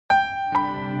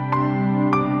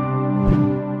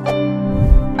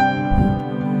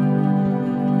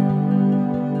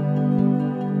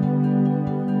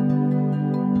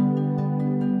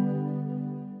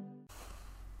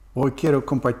Hoy quiero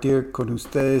compartir con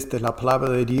ustedes de la palabra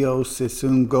de Dios. Es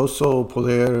un gozo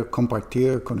poder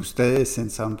compartir con ustedes en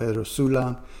San Pedro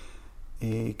Sula.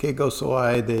 Qué gozo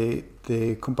hay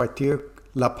de compartir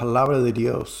la palabra de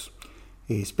Dios.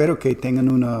 Espero que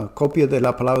tengan una copia de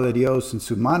la palabra de Dios en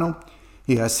su mano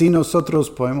y así nosotros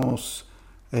podemos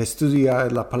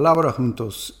estudiar la palabra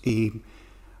juntos. Y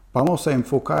vamos a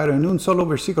enfocar en un solo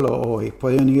versículo hoy.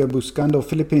 Pueden ir buscando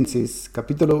Filipenses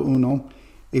capítulo 1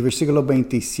 y versículo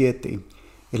 27.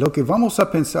 Y lo que vamos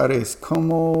a pensar es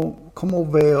cómo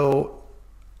veo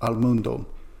al mundo.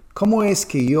 ¿Cómo es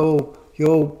que yo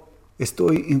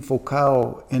estoy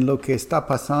enfocado en lo que está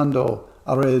pasando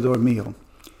alrededor mío?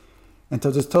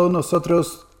 Entonces todos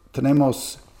nosotros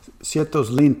tenemos ciertos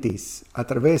lentes a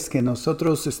través que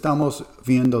nosotros estamos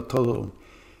viendo todo.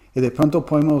 Y de pronto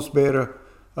podemos ver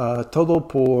todo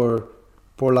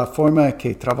por la forma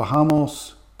que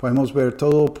trabajamos. Podemos ver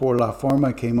todo por la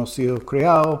forma que hemos sido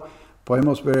creados.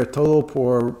 Podemos ver todo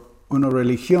por una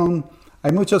religión.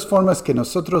 Hay muchas formas que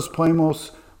nosotros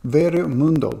podemos ver el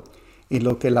mundo. Y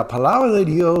lo que la palabra de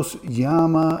Dios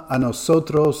llama a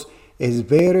nosotros es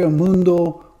ver el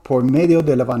mundo por medio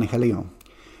del Evangelio.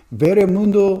 Ver el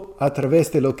mundo a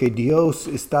través de lo que Dios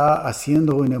está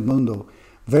haciendo en el mundo.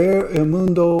 Ver el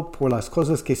mundo por las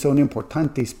cosas que son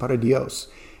importantes para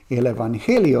Dios. Y el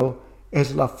Evangelio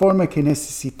es la forma que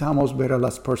necesitamos ver a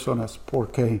las personas.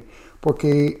 ¿Por qué?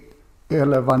 Porque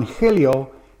el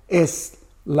Evangelio es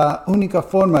la única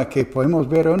forma que podemos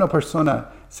ver a una persona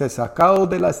ser sacado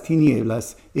de las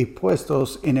tinieblas y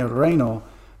puestos en el reino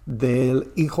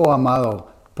del Hijo amado,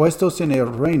 puestos en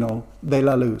el reino de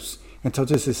la luz.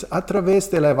 Entonces es a través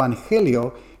del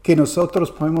Evangelio que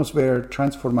nosotros podemos ver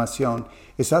transformación.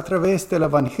 Es a través del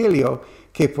Evangelio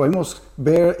que podemos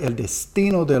ver el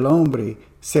destino del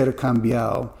hombre ser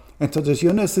cambiado. Entonces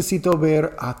yo necesito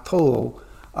ver a todo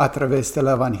a través del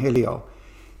Evangelio.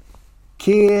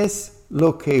 ¿Qué es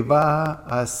lo que va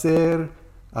a hacer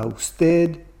a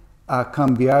usted a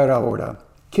cambiar ahora?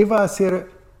 ¿Qué va a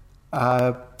hacer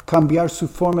a cambiar su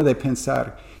forma de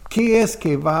pensar? ¿Qué es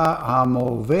que va a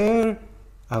mover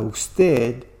a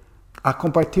usted a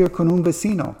compartir con un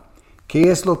vecino?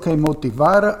 ¿Qué es lo que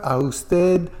motivará a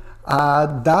usted a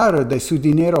dar de su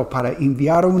dinero para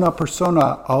enviar a una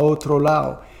persona a otro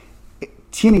lado?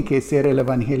 Tiene que ser el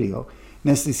Evangelio.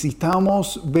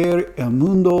 Necesitamos ver el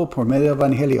mundo por medio del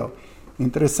Evangelio.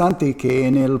 Interesante que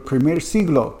en el primer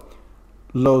siglo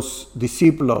los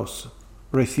discípulos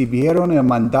recibieron el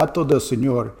mandato del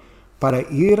Señor para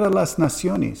ir a las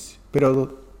naciones,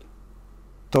 pero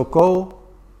tocó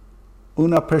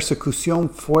una persecución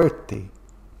fuerte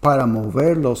para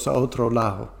moverlos a otro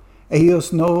lado.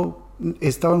 Ellos no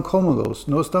estaban cómodos,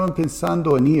 no estaban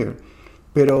pensando en ir,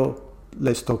 pero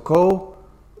les tocó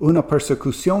una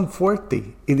persecución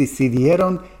fuerte y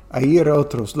decidieron ir a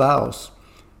otros lados,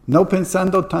 no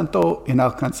pensando tanto en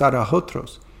alcanzar a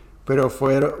otros, pero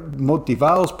fueron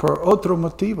motivados por otro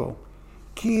motivo.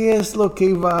 ¿Qué es lo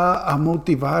que va a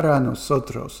motivar a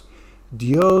nosotros?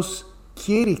 Dios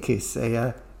quiere que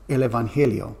sea el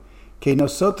Evangelio, que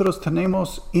nosotros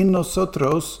tenemos en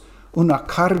nosotros una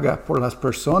carga por las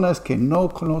personas que no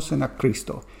conocen a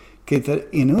Cristo, que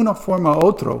en una forma u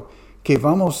otra que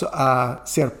vamos a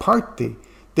ser parte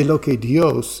de lo que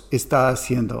Dios está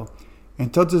haciendo.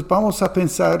 Entonces vamos a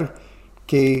pensar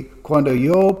que cuando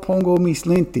yo pongo mis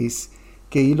lentes,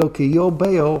 que lo que yo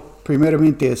veo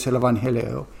primeramente es el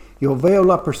Evangelio. Yo veo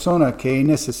la persona que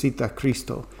necesita a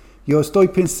Cristo. Yo estoy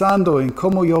pensando en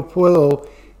cómo yo puedo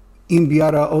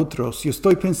enviar a otros. Yo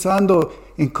estoy pensando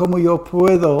en cómo yo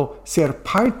puedo ser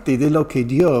parte de lo que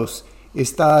Dios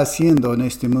está haciendo en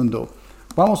este mundo.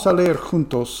 Vamos a leer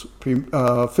juntos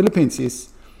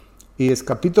Filipenses, y es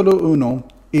capítulo 1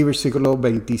 y versículo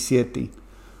 27.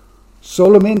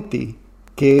 Solamente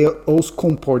que os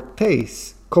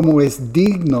comportéis como es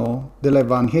digno del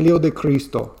Evangelio de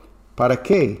Cristo. ¿Para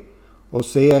qué? O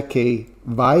sea, que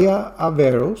vaya a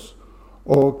veros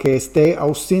o que esté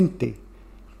ausente.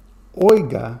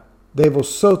 Oiga de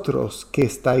vosotros que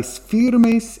estáis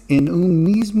firmes en un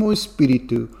mismo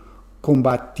espíritu,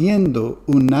 combatiendo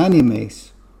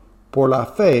unánimes por la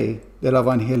fe del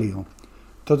Evangelio.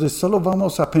 Entonces solo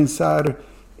vamos a pensar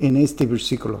en este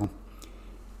versículo.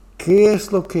 ¿Qué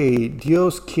es lo que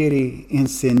Dios quiere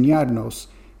enseñarnos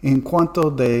en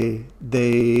cuanto de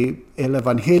el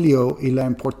Evangelio y la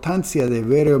importancia de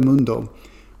ver el mundo?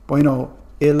 Bueno,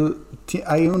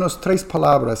 hay unas 3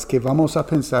 palabras que vamos a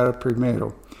pensar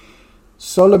primero.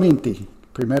 Solamente,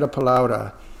 primera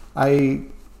palabra.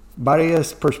 Hay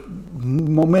varios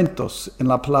momentos en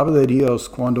la palabra de Dios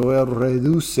cuando Él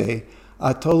reduce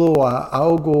a todo a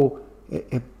algo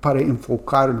para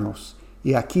enfocarnos.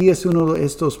 Y aquí es uno de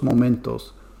estos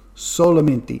momentos.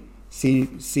 Solamente,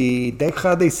 si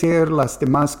deja de ser las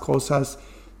demás cosas,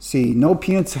 si no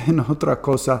piensa en otra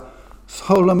cosa,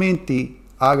 solamente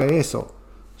haga eso.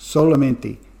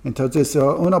 Solamente. Entonces,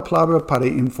 una palabra para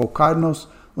enfocarnos,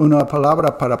 una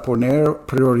palabra para poner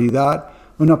prioridad,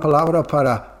 una palabra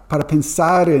para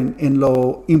pensar en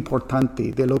lo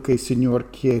importante de lo que el Señor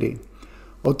quiere.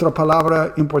 Otra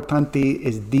palabra importante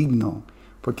es digno,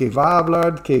 porque va a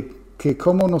hablar que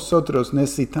como nosotros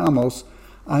necesitamos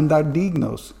andar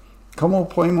dignos. ¿Cómo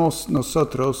podemos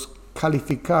nosotros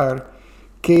calificar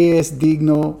qué es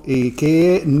digno y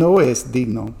qué no es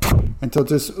digno?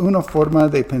 Entonces, una forma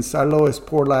de pensarlo es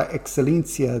por la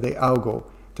excelencia de algo.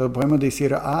 Entonces, podemos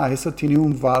decir, eso tiene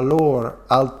un valor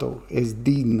alto, es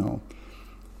digno.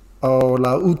 O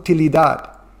la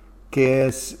utilidad, que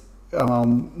es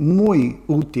muy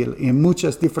útil en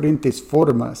muchas diferentes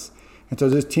formas.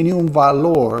 Entonces, tiene un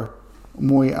valor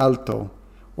muy alto.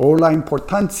 O la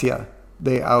importancia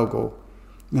de algo.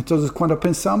 Entonces, cuando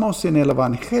pensamos en el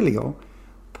Evangelio,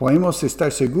 podemos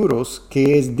estar seguros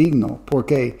que es digno. ¿Por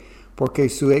qué? Porque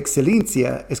su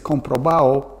excelencia es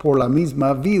comprobado por la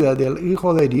misma vida del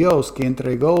Hijo de Dios que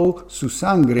entregó su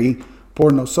sangre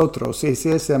por nosotros. Es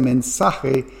ese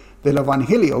mensaje del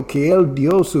Evangelio que Él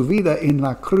dio su vida en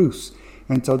la cruz.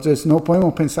 Entonces no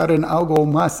podemos pensar en algo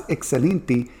más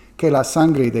excelente que la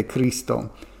sangre de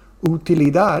Cristo.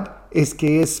 Utilidad es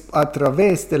que es a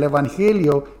través del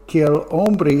Evangelio que el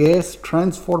hombre es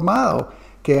transformado,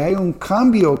 que hay un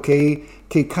cambio que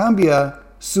cambia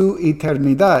su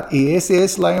eternidad. Y esa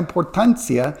es la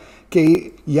importancia,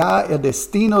 que ya el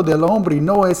destino del hombre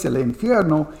no es el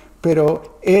infierno,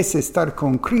 pero es estar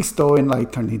con Cristo en la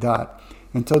eternidad.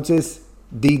 Entonces,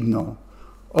 digno.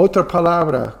 Otra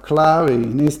palabra clave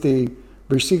en este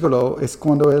versículo es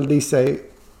cuando él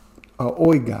dice,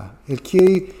 oiga. Él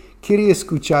quiere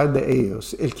escuchar de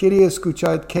ellos. Él quiere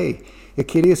escuchar ¿qué? Él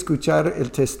quiere escuchar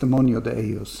el testimonio de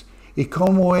ellos. Y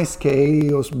cómo es que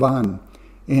ellos van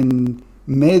en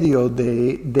medio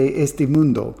de este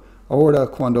mundo. Ahora,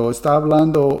 cuando está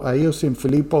hablando a ellos en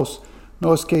Filipos,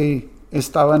 no es que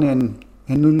estaban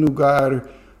en un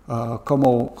lugar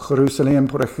como Jerusalén,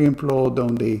 por ejemplo,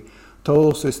 donde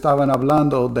todos estaban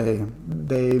hablando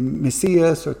de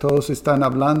Mesías, o todos están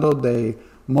hablando de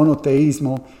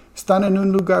monoteísmo. Están en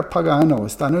un lugar pagano,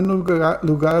 están en un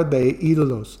lugar de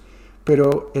ídolos.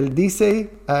 Pero él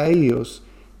dice a ellos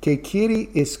que quiere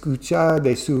escuchar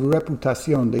de su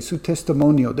reputación, de su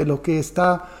testimonio, de lo que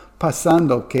está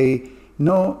pasando, que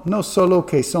no solo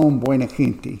que son buena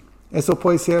gente. Eso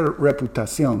puede ser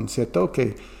reputación, ¿cierto?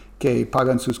 Que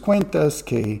pagan sus cuentas,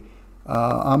 que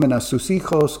aman a sus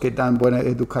hijos, que dan buena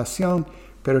educación,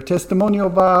 pero el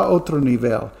testimonio va a otro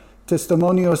nivel.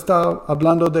 Testimonio está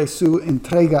hablando de su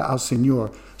entrega al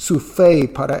Señor, su fe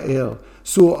para Él,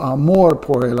 su amor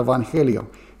por el Evangelio.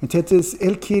 Entonces,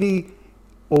 Él quiere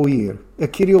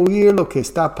oír lo que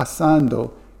está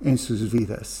pasando en sus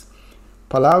vidas.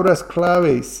 Palabras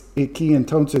claves aquí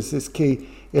entonces es que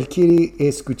Él quiere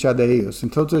escuchar de ellos.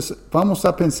 Entonces, vamos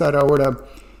a pensar ahora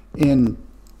en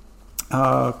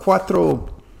 4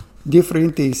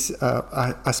 diferentes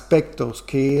aspectos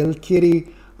que Él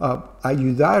quiere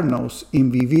ayudarnos en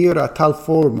vivir a tal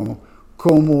forma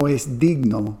como es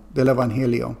digno del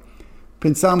Evangelio.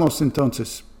 Pensamos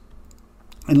entonces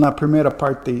en la primera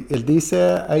parte. Él dice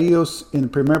a ellos en la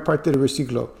primera parte del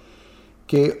versículo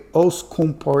que os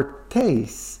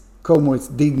comportéis como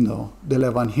es digno del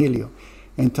Evangelio.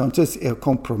 Entonces el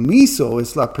compromiso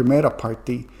es la primera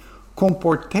parte.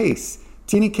 Comportéis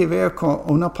tiene que ver con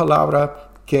una palabra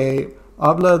que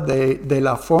habla de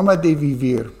la forma de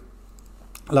vivir.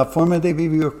 La forma de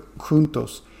vivir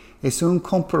juntos es un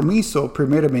compromiso,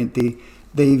 primeramente,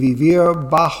 de vivir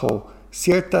bajo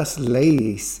ciertas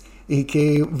leyes y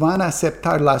que van a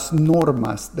aceptar las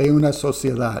normas de una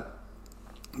sociedad.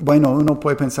 Bueno, uno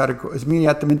puede pensar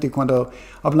inmediatamente cuando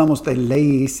hablamos de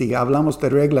leyes y hablamos de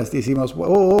reglas, decimos,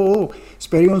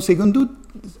 espere un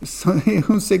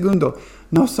segundo.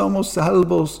 No somos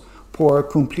salvos por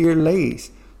cumplir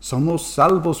leyes, somos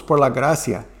salvos por la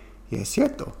gracia. Y es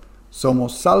cierto.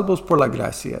 Somos salvos por la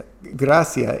gracia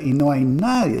y no hay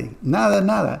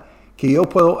nada que yo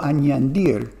puedo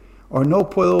añadir o no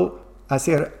puedo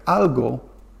hacer algo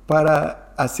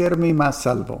para hacerme más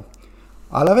salvo.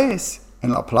 A la vez,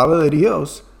 en la palabra de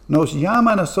Dios, nos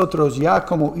llama a nosotros ya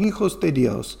como hijos de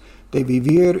Dios de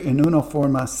vivir en una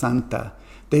forma santa,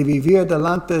 de vivir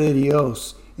delante de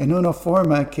Dios en una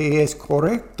forma que es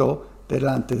correcto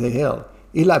delante de Él.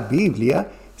 Y la Biblia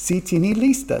sí tiene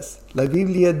listas. La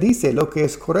Biblia dice lo que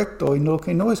es correcto y lo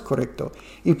que no es correcto.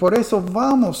 Y por eso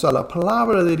vamos a la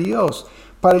palabra de Dios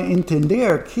para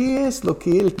entender qué es lo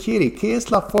que Él quiere, qué es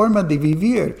la forma de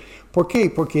vivir. ¿Por qué?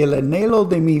 Porque el anhelo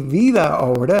de mi vida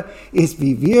ahora es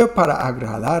vivir para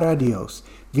agradar a Dios,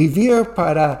 vivir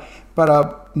para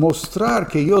mostrar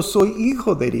que yo soy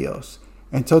hijo de Dios.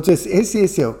 Entonces, ese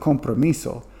es el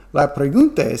compromiso. La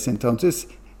pregunta es entonces,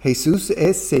 ¿Jesús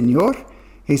es Señor?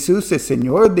 ¿Jesús es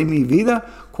Señor de mi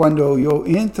vida? Cuando yo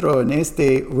entro en esta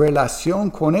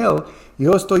relación con Él,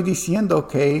 yo estoy diciendo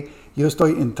que yo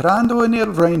estoy entrando en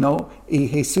el reino y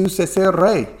Jesús es el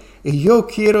Rey. Y yo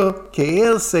quiero que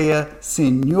Él sea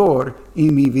Señor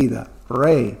en mi vida,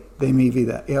 Rey de mi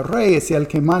vida. El Rey es el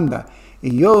que manda.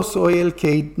 Y yo soy el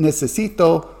que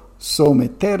necesito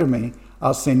someterme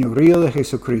al señorío de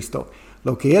Jesucristo.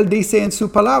 Lo que Él dice en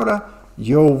su palabra,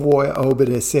 yo voy a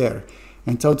obedecer.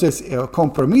 Entonces, el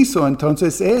compromiso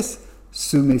entonces es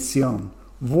sumisión.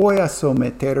 Voy a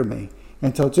someterme.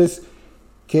 Entonces,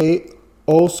 que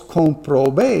os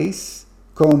comprobéis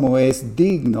como es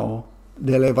digno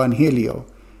del Evangelio.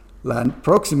 La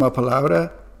próxima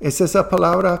palabra es esa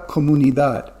palabra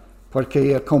comunidad,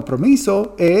 porque el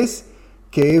compromiso es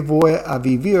que voy a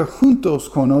vivir juntos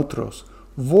con otros,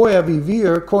 voy a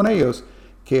vivir con ellos,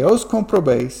 que os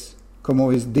comprobéis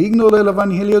como es digno del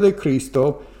Evangelio de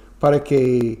Cristo, para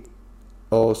que,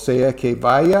 o sea, que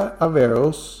vaya a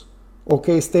veros o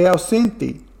que esté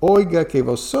ausente, oiga que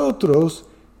vosotros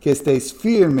que estéis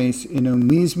firmes en un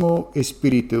mismo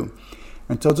espíritu.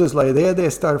 Entonces la idea de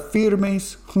estar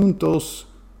firmes, juntos,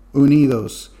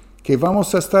 unidos, que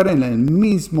vamos a estar en el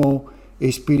mismo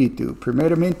espíritu.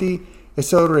 Primeramente,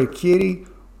 eso requiere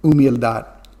humildad,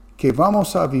 que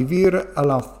vamos a vivir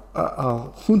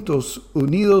juntos,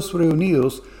 unidos,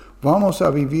 reunidos, vamos a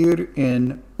vivir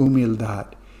en humildad.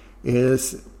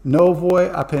 No voy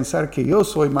a pensar que yo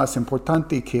soy más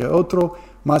importante que otro,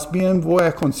 más bien voy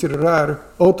a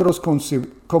considerar otros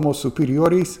como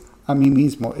superiores a mí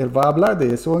mismo. Él va a hablar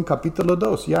de eso en capítulo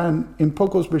 2, ya en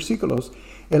pocos versículos.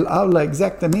 Él habla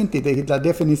exactamente de la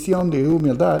definición de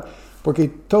humildad, porque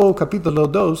todo capítulo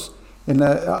 2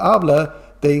 habla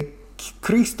de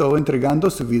Cristo entregando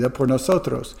su vida por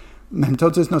nosotros.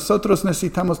 Entonces nosotros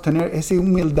necesitamos tener esa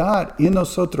humildad en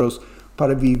nosotros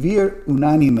para vivir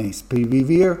unánimes, para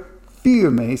vivir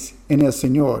firmes en el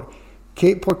Señor.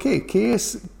 ¿Por qué? ¿Qué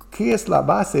es la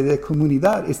base de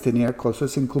comunidad? Es tener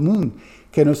cosas en común.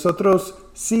 Que nosotros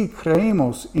sí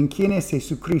creemos en quién es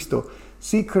Jesucristo,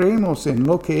 sí creemos en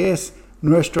lo que es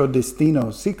nuestro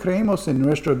destino, sí creemos en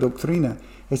nuestra doctrina.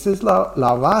 Esa es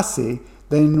la base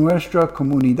de nuestra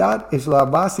comunidad, es la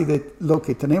base de lo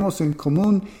que tenemos en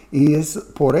común y es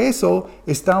por eso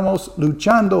estamos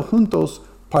luchando juntos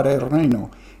para el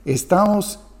reino.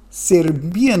 Estamos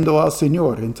sirviendo al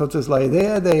Señor. Entonces la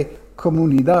idea de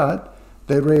comunidad,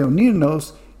 de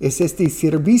reunirnos, es este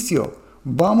servicio.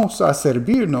 Vamos a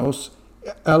servirnos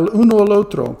al uno al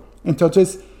otro.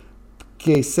 Entonces,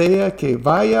 que sea que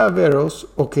vaya a veros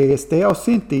o que esté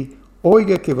ausente,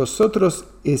 oiga que vosotros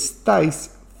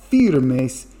estáis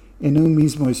firmes en un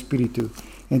mismo espíritu.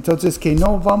 Entonces, que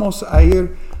no vamos a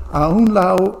ir a un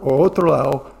lado o otro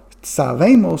lado.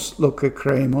 Sabemos lo que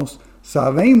creemos,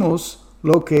 sabemos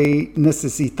lo que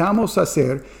necesitamos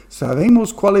hacer,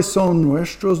 sabemos cuáles son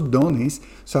nuestros dones,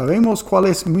 sabemos cuál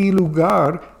es mi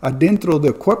lugar adentro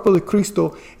del cuerpo de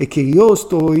Cristo y que yo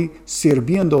estoy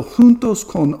sirviendo juntos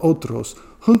con otros,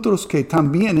 juntos que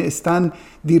también están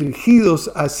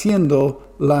dirigidos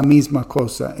haciendo la misma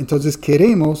cosa. Entonces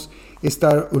queremos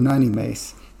estar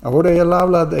unánimes. Ahora él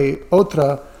habla de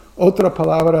otra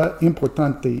palabra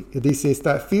importante. Dice,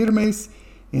 estar firmes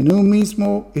en un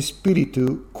mismo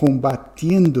espíritu,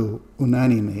 combatiendo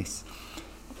unánimes.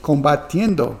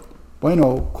 Combatiendo.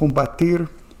 Bueno, combatir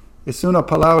es una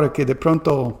palabra que de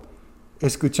pronto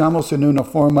escuchamos en una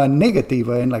forma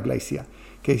negativa en la iglesia.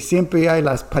 Que siempre hay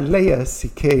las peleas y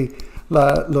que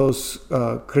los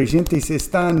creyentes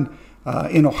están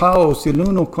enojados el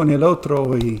uno con el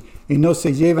otro y no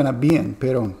se llevan bien.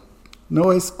 Pero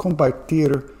no es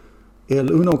combatir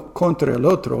el uno contra el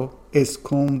otro, es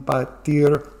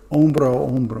combatir hombro a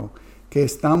hombro, que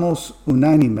estamos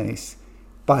unánimes,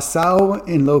 basado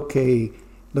en lo que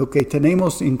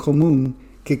tenemos en común,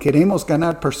 que queremos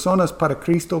ganar personas para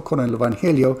Cristo con el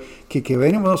Evangelio, que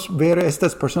queremos ver a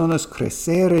estas personas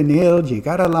crecer en Él,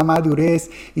 llegar a la madurez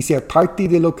y ser parte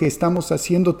de lo que estamos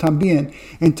haciendo también.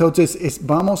 Entonces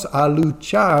vamos a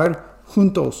luchar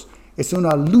juntos. Es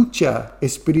una lucha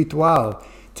espiritual.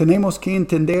 Tenemos que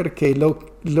entender que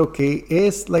lo que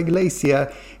es la iglesia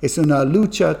es una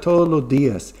lucha todos los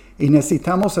días y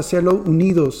necesitamos hacerlo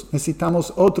unidos.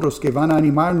 Necesitamos otros que van a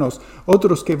animarnos,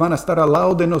 otros que van a estar al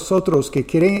lado de nosotros, que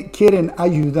quieren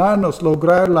ayudarnos a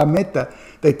lograr la meta,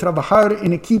 de trabajar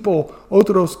en equipo,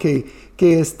 otros que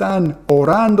están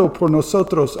orando por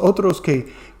nosotros, otros que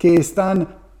están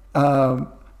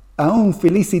aún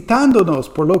felicitándonos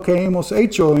por lo que hemos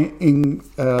hecho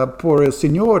por el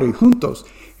Señor y juntos.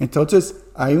 Entonces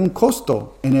hay un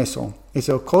costo en eso. Es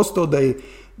el costo de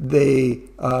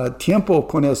tiempo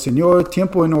con el Señor,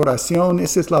 tiempo en oración.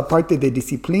 Esa es la parte de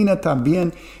disciplina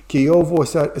también, que yo voy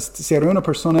a ser una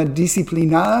persona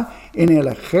disciplinada en el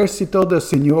ejército del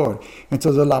Señor.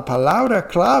 Entonces la palabra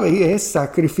clave es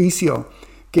sacrificio,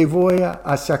 que voy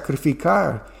a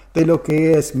sacrificar de lo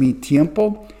que es mi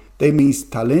tiempo, de mis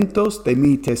talentos, de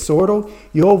mi tesoro.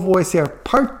 Yo voy a ser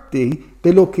parte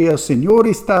de lo que el Señor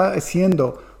está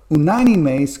haciendo,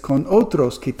 unánimes con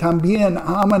otros que también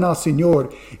aman al Señor,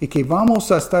 y que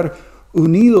vamos a estar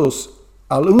unidos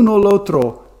al uno al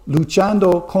otro,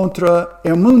 luchando contra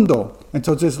el mundo.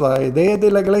 Entonces la idea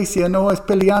de la iglesia no es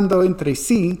peleando entre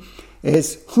sí,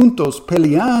 es juntos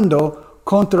peleando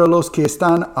contra los que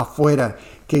están afuera,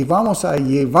 que vamos a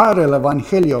llevar el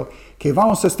evangelio, que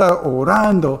vamos a estar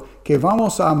orando, que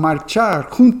vamos a marchar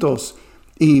juntos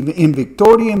y en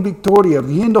victoria,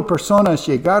 viendo personas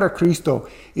llegar a Cristo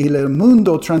y el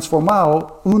mundo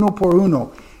transformado uno por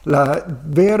uno.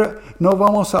 No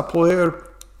vamos a poder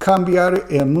cambiar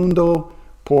el mundo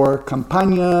por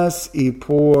campañas y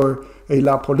por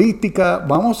la política.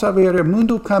 Vamos a ver el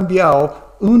mundo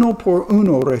cambiado uno por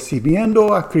uno,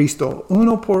 recibiendo a Cristo,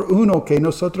 uno por uno, que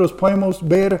nosotros podemos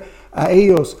ver a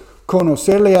ellos,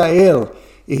 conocerle a Él,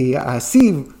 y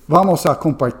así vamos a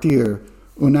compartir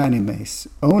unánimes.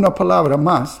 Una palabra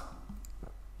más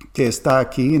que está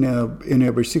aquí en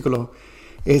el versículo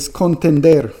es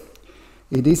contender.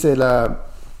 Y dice la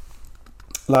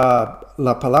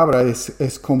palabra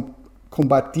es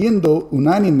combatiendo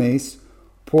unánimes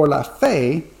por la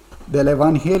fe del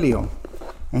evangelio.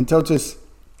 Entonces,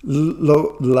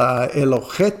 el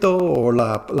objeto o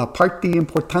la parte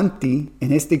importante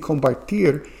en este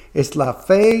compartir es la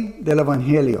fe del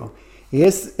evangelio. Y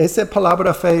esa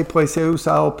palabra fe puede ser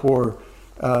usada por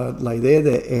la idea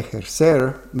de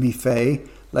ejercer mi fe,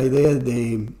 la idea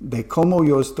de cómo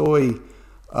yo estoy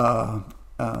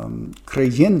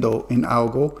creyendo en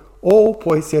algo, o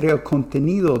puede ser el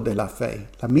contenido de la fe,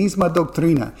 la misma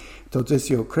doctrina. Entonces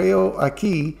yo creo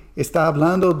aquí está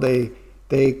hablando de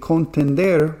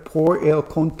contender por el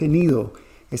contenido.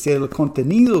 Es el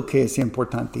contenido que es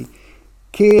importante.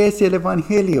 ¿Qué es el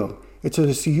evangelio?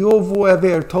 Entonces si yo voy a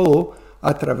ver todo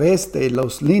a través de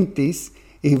los lentes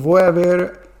y voy a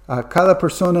ver a cada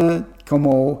persona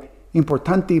como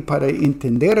importante para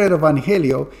entender el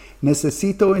evangelio,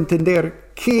 necesito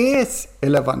entender qué es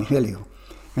el evangelio.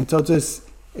 Entonces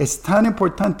es tan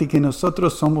importante que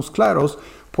nosotros somos claros,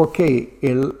 porque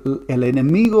el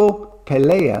enemigo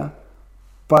pelea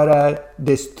para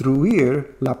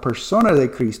destruir la persona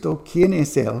de Cristo, quién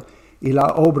es Él, y la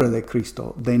obra de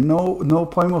Cristo. No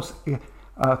podemos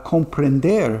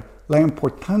comprender la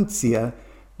importancia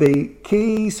de qué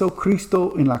hizo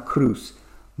Cristo en la cruz.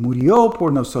 Murió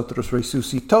por nosotros,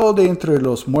 resucitó de entre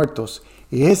los muertos.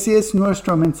 Y ese es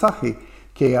nuestro mensaje,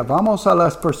 que vamos a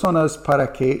las personas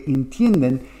para que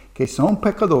entiendan que son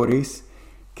pecadores,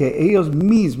 que ellos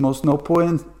mismos no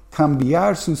pueden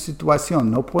cambiar su situación,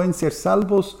 no pueden ser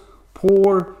salvos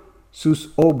por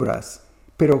sus obras.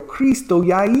 Pero Cristo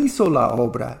ya hizo la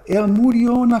obra. Él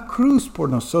murió en la cruz por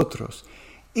nosotros.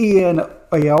 Y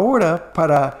ahora,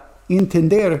 para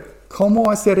entender cómo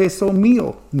hacer eso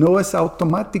mío, no es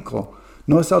automático.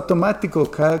 No es automático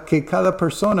que cada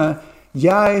persona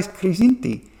ya es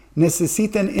creyente.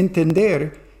 Necesitan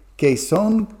entender que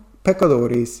son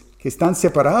pecadores, que están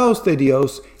separados de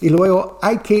Dios, y luego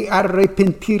hay que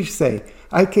arrepentirse.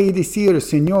 Hay que decir,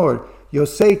 Señor, yo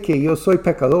sé que yo soy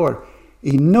pecador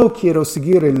y no quiero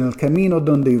seguir en el camino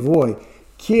donde voy.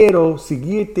 Quiero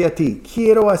seguirte a ti.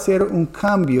 Quiero hacer un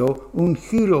cambio, un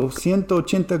giro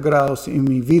 180 grados en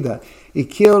mi vida. Y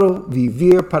quiero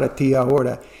vivir para ti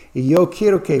ahora. Y yo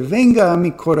quiero que venga a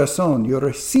mi corazón. Yo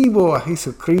recibo a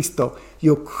Jesucristo.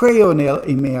 Yo creo en Él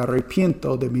y me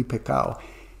arrepiento de mi pecado.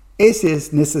 Ese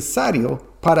es necesario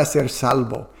para ser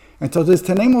salvo. Entonces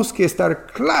tenemos que estar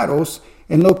claros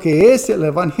en lo que es el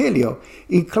evangelio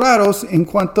y claros en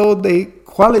cuanto de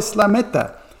cuál es la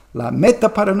meta. La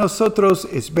meta para nosotros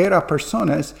es ver a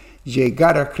personas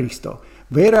llegar a Cristo,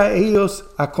 ver a ellos,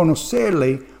 a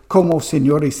conocerle como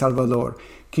Señor y Salvador.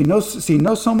 Si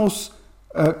no somos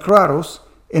claros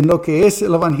en lo que es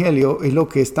el evangelio y lo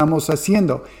que estamos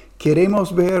haciendo,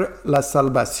 queremos ver la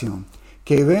salvación.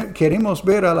 Queremos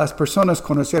ver a las personas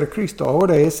conocer a Cristo.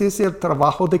 Ahora, ese es el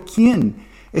trabajo de quién.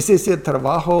 Ese es el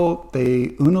trabajo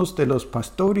de unos de los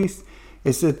pastores.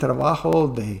 Es el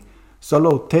trabajo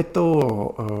solo Teto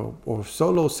o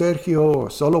solo Sergio o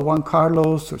solo Juan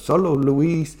Carlos o solo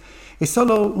Luis. Es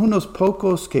solo unos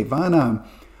pocos que van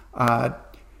a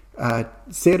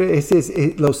ser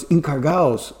los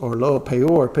encargados, o lo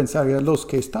peor, pensar que los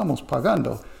que estamos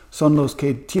pagando son los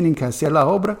que tienen que hacer la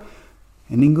obra.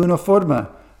 En ninguna forma.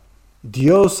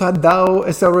 Dios ha dado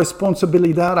esa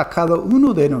responsabilidad a cada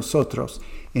uno de nosotros.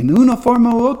 En una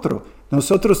forma u otra,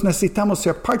 nosotros necesitamos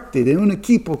ser parte de un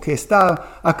equipo que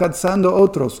está alcanzando a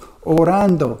otros,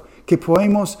 orando, que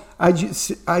podemos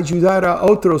ayudar a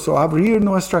otros o abrir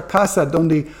nuestra casa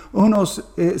donde unos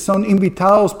son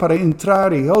invitados para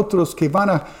entrar y otros que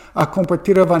van a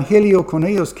compartir el evangelio con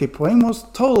ellos, que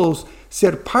podemos todos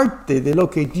ser parte de lo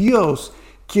que Dios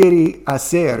quiere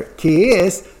hacer, que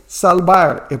es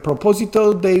salvar. El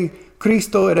propósito de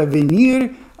Cristo era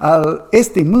venir a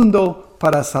este mundo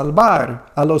para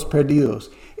salvar a los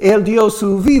perdidos. Él dio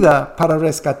su vida para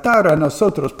rescatar a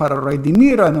nosotros, para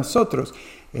redimir a nosotros.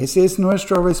 Esa es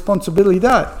nuestra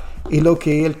responsabilidad. Y lo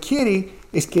que Él quiere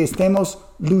es que estemos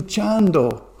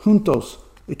luchando juntos,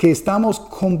 que estamos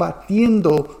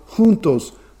combatiendo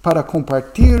juntos para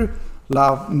compartir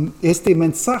este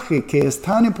mensaje que es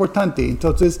tan importante.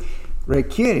 Entonces,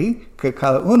 requiere que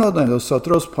cada uno de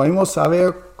nosotros podamos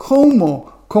saber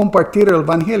cómo compartir el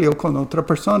evangelio con otra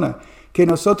persona, que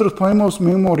nosotros podemos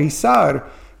memorizar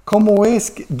cómo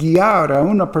es guiar a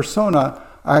una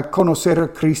persona a conocer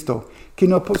a Cristo, que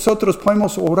nosotros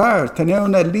podemos orar, tener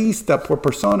una lista por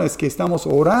personas que estamos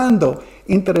orando,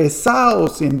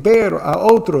 interesados en ver a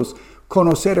otros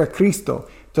conocer a Cristo.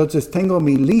 Entonces tengo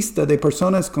mi lista de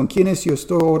personas con quienes yo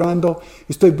estoy orando,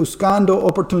 estoy buscando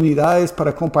oportunidades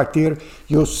para compartir.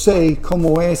 Yo sé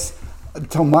cómo es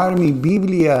tomar mi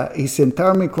Biblia y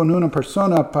sentarme con una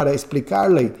persona para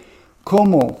explicarle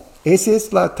cómo. Esa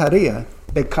es la tarea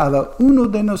de cada uno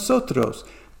de nosotros.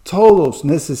 Todos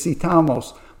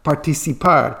necesitamos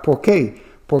participar. ¿Por qué?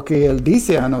 Porque Él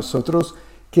dice a nosotros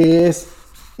que es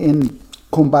en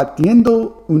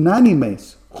combatiendo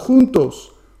unánimes, juntos,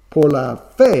 por la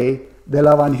fe del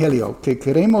evangelio, que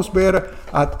queremos ver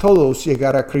a todos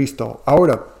llegar a Cristo.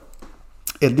 Ahora,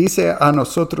 Él dice a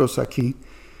nosotros aquí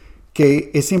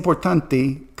que es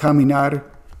importante caminar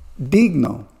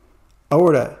digno.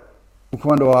 Ahora,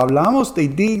 cuando hablamos de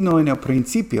digno en el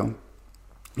principio,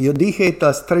 yo dije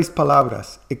las tres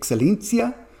palabras: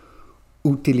 excelencia,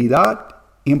 utilidad,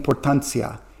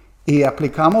 importancia. Y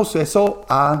aplicamos eso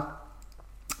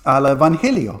al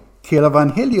evangelio, que el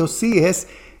evangelio sí es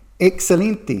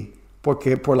excelente,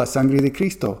 porque por la sangre de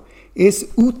Cristo. Es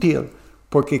útil,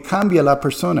 porque cambia la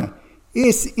persona.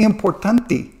 Es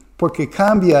importante, porque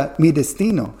cambia mi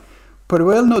destino.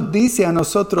 Pero Él nos dice a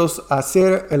nosotros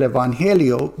hacer el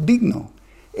evangelio digno.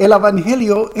 El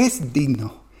evangelio es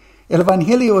digno. El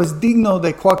evangelio es digno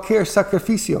de cualquier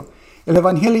sacrificio. El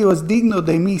evangelio es digno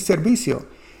de mi servicio.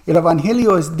 El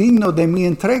evangelio es digno de mi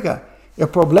entrega. El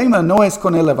problema no es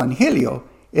con el evangelio.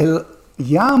 Él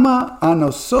llama a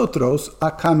nosotros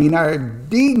a caminar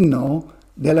digno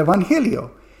del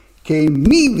evangelio, que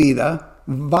mi vida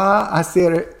va a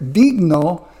ser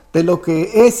digno de lo que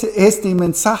es este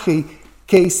mensaje,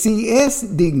 que sí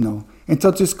es digno.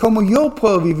 Entonces, ¿cómo yo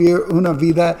puedo vivir una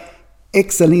vida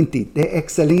excelente, de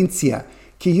excelencia?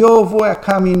 Que yo voy a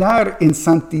caminar en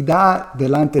santidad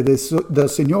delante del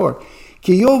Señor,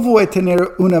 que yo voy a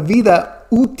tener una vida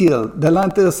útil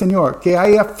delante del Señor, que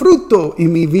haya fruto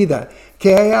en mi vida,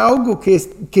 que haya algo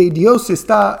que Dios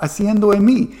está haciendo en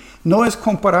mí. No es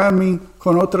compararme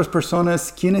con otras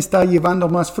personas quién está llevando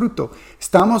más fruto.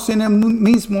 Estamos en el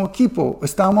mismo equipo,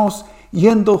 estamos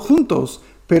yendo juntos,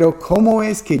 pero ¿cómo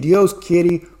es que Dios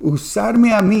quiere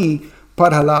usarme a mí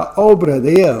para la obra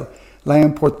de Él? La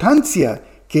importancia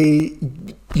que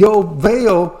yo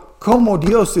veo cómo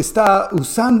Dios está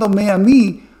usándome a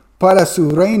mí para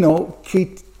su reino,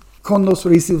 que con los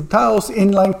resultados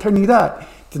en la eternidad.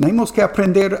 Tenemos que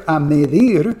aprender a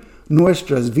medir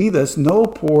nuestras vidas, no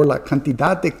por la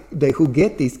cantidad de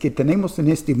juguetes que tenemos en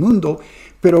este mundo,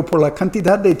 pero por la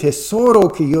cantidad de tesoro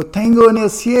que yo tengo en el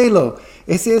cielo.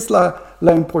 Esa es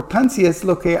la importancia, es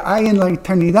lo que hay en la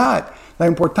eternidad. La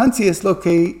importancia es lo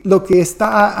que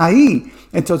está ahí.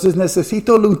 Entonces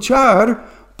necesito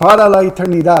luchar para la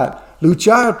eternidad,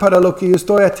 luchar para lo que yo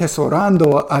estoy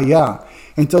atesorando allá.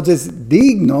 Entonces,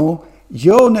 digno,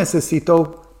 yo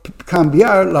necesito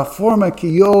cambiar la forma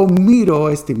que yo miro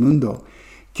este mundo,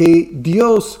 que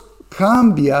Dios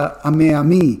cambia a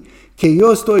mí, que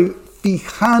yo estoy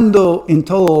fijando en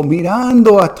todo,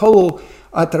 mirando a todo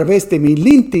a través de mis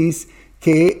lentes,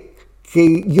 que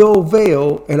que yo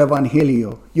veo el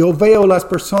Evangelio. Yo veo las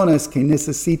personas que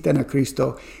necesitan a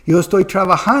Cristo. Yo estoy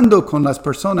trabajando con las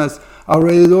personas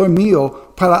alrededor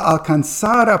mío para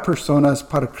alcanzar a personas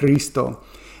para Cristo.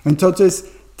 Entonces,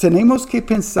 tenemos que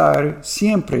pensar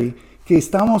siempre que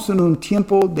estamos en un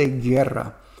tiempo de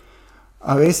guerra.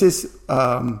 A veces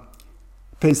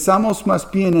pensamos más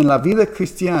bien en la vida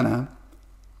cristiana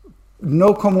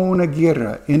no como una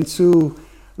guerra. En su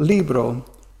libro,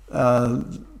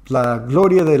 La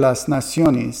Gloria de las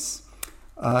Naciones,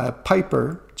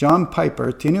 John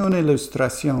Piper, tiene una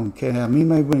ilustración que a mí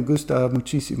me gusta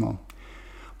muchísimo,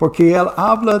 porque él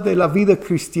habla de la vida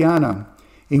cristiana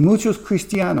y muchos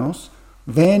cristianos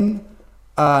ven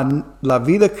a la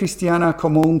vida cristiana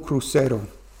como un crucero.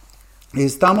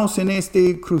 Estamos en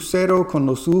este crucero con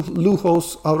los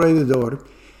lujos alrededor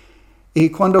y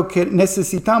cuando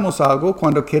necesitamos algo,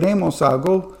 cuando queremos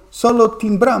algo, solo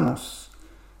timbramos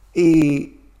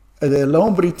y el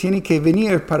hombre tiene que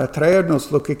venir para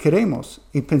traernos lo que queremos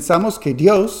y pensamos que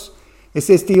Dios es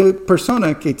esta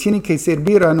persona que tiene que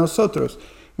servir a nosotros.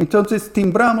 Entonces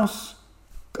timbramos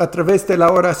a través de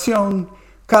la oración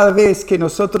cada vez que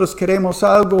nosotros queremos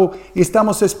algo y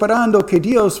estamos esperando que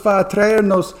Dios va a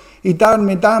traernos y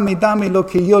dame lo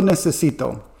que yo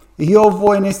necesito. Y yo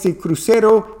voy en este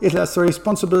crucero y es la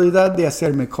responsabilidad de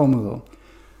hacerme cómodo.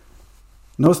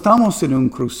 No estamos en un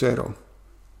crucero.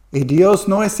 Y Dios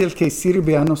no es el que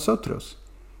sirve a nosotros.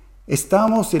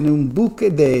 Estamos en un buque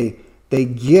de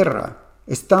guerra.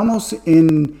 Estamos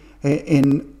en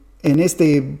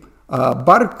este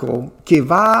barco que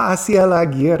va hacia la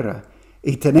guerra.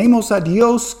 Y tenemos a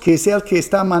Dios que es el que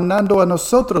está mandando a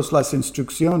nosotros las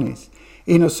instrucciones.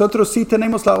 Y nosotros sí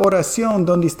tenemos la oración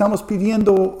donde estamos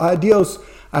pidiendo a Dios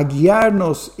a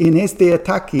guiarnos en este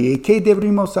ataque y qué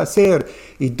deberíamos hacer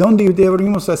y dónde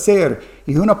deberíamos hacer.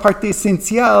 Y una parte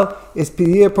esencial es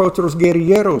pedir por otros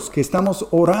guerrilleros, que estamos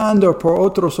orando por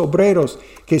otros obreros,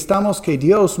 que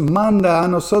Dios manda a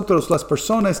nosotros las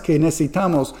personas que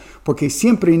necesitamos, porque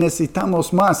siempre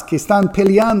necesitamos más, que están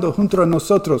peleando junto a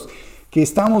nosotros, que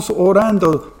estamos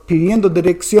orando, pidiendo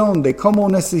dirección de cómo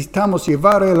necesitamos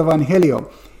llevar el Evangelio.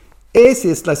 Esa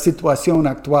es la situación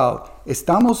actual.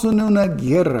 Estamos en una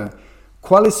guerra.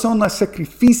 ¿Cuáles son los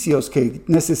sacrificios que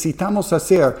necesitamos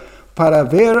hacer para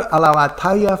ver a la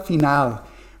batalla final?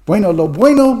 Bueno, lo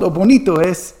bonito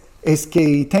es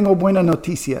que tengo buenas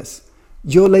noticias.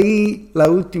 Yo leí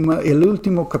el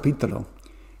último capítulo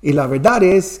y la verdad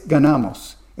es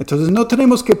ganamos. Entonces no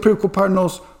tenemos que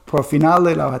preocuparnos por el final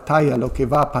de la batalla, lo que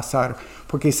va a pasar,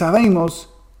 porque sabemos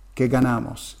que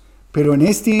ganamos. Pero en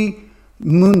este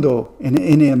mundo,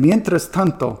 en el mientras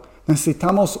tanto,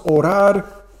 necesitamos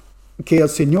orar que el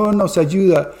Señor nos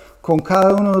ayude con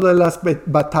cada una de las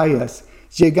batallas,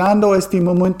 llegando a este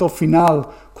momento final,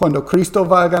 cuando Cristo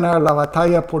va a ganar la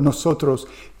batalla por nosotros,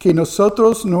 que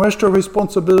nuestra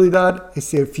responsabilidad es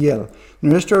ser fiel.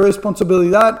 Nuestra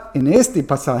responsabilidad en este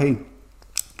pasaje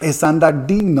es andar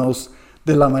dignos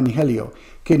del Evangelio,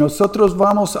 que nosotros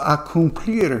vamos a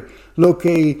cumplir lo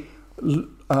que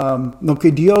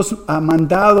Dios ha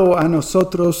mandado a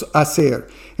nosotros hacer.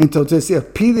 Entonces Él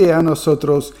pide a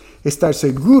nosotros estar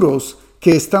seguros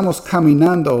que estamos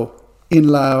caminando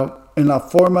en la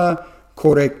forma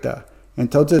correcta.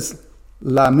 Entonces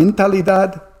la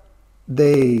mentalidad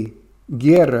de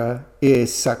guerra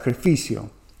es sacrificio,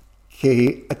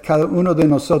 que cada uno de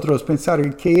nosotros pensar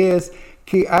en qué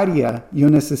área yo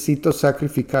necesito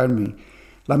sacrificarme.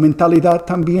 La mentalidad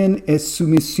también es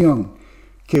sumisión,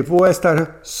 que voy a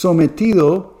estar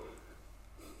sometido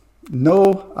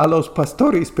no a los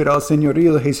pastores, pero al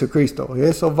señorío de Jesucristo.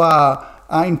 Eso va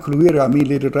a incluir a mi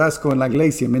liderazgo en la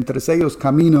iglesia mientras ellos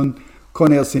caminan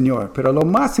con el Señor. Pero lo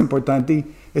más importante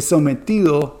es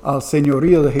sometido al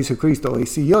señorío de Jesucristo. Y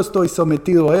si yo estoy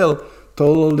sometido a Él,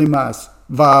 todo lo demás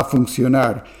va a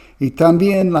funcionar. Y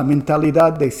también la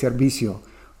mentalidad de servicio.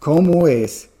 ¿Cómo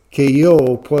es que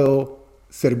yo puedo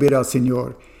servir al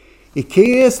Señor? ¿Y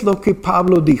qué es lo que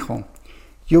Pablo dijo?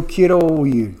 Yo quiero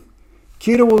oír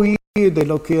de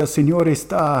lo que el Señor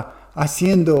está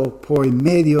haciendo por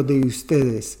medio de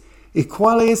ustedes. ¿Y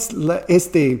cuál es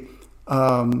este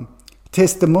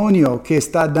testimonio que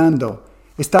está dando?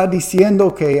 Está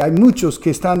diciendo que hay muchos que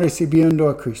están recibiendo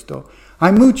a Cristo.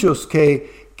 Hay muchos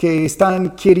que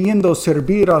están queriendo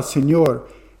servir al Señor.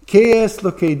 ¿Qué es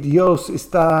lo que Dios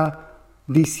está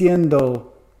diciendo?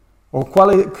 ¿O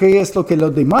qué es lo que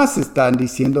los demás están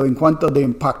diciendo en cuanto de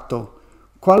impacto?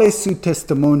 ¿Cuál es su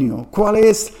testimonio? ¿Cuál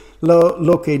es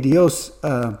lo que Dios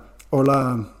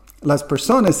las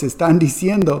personas están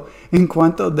diciendo en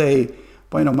cuanto de,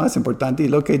 más importante,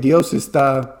 lo que Dios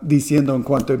está diciendo en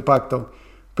cuanto a impacto?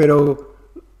 Pero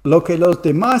lo que los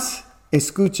demás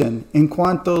escuchan en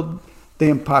cuanto de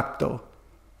impacto,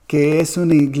 que es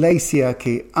una iglesia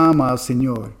que ama al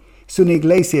Señor, es una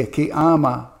iglesia que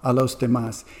ama a los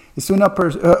demás, es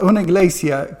una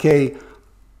iglesia que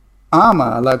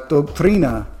ama la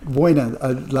doctrina buena,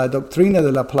 la doctrina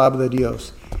de la palabra de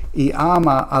Dios, y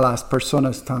ama a las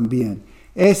personas también.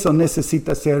 Eso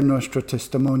necesita ser nuestro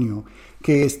testimonio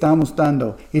que estamos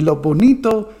dando. Y lo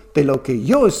bonito de lo que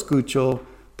yo escucho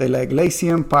de la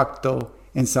iglesia Impacto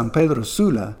en San Pedro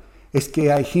Sula es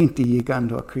que hay gente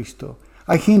llegando a Cristo.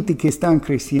 Hay gente que están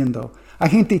creciendo. Hay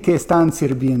gente que están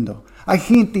sirviendo. Hay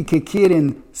gente que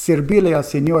quieren servirle al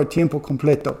Señor a tiempo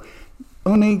completo.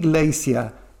 Una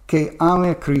iglesia que ame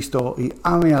a Cristo y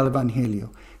ame al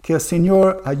Evangelio. Que el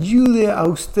Señor ayude a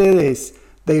ustedes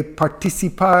de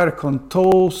participar con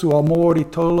todo su amor y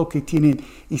todo lo que tienen.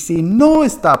 Y si no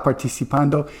está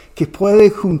participando, que puede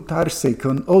juntarse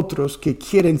con otros que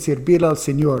quieren servir al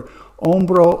Señor,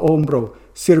 hombro a hombro,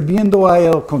 sirviendo a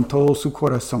Él con todo su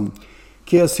corazón.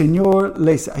 Que el Señor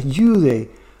les ayude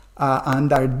a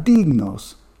andar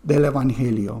dignos del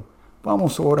Evangelio.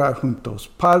 Vamos a orar juntos.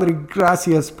 Padre,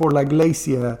 gracias por la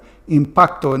iglesia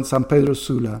Impacto en San Pedro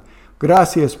Sula.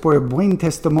 Gracias por el buen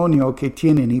testimonio que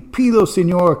tienen. Y pido,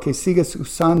 Señor, que sigas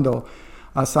usando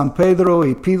a San Pedro.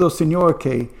 Y pido, Señor,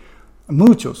 que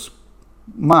muchos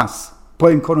más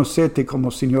puedan conocerte como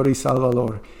Señor y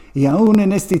Salvador. Y aún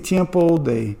en este tiempo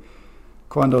de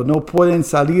cuando no pueden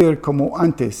salir como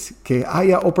antes, que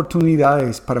haya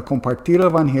oportunidades para compartir el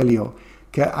Evangelio,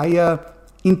 que haya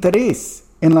interés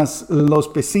en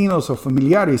los vecinos o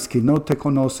familiares que no te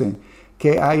conocen,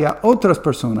 que haya otras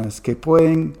personas que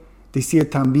pueden decir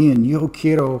también, yo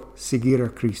quiero seguir a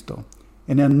Cristo.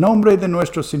 En el nombre de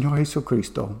nuestro Señor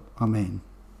Jesucristo. Amén.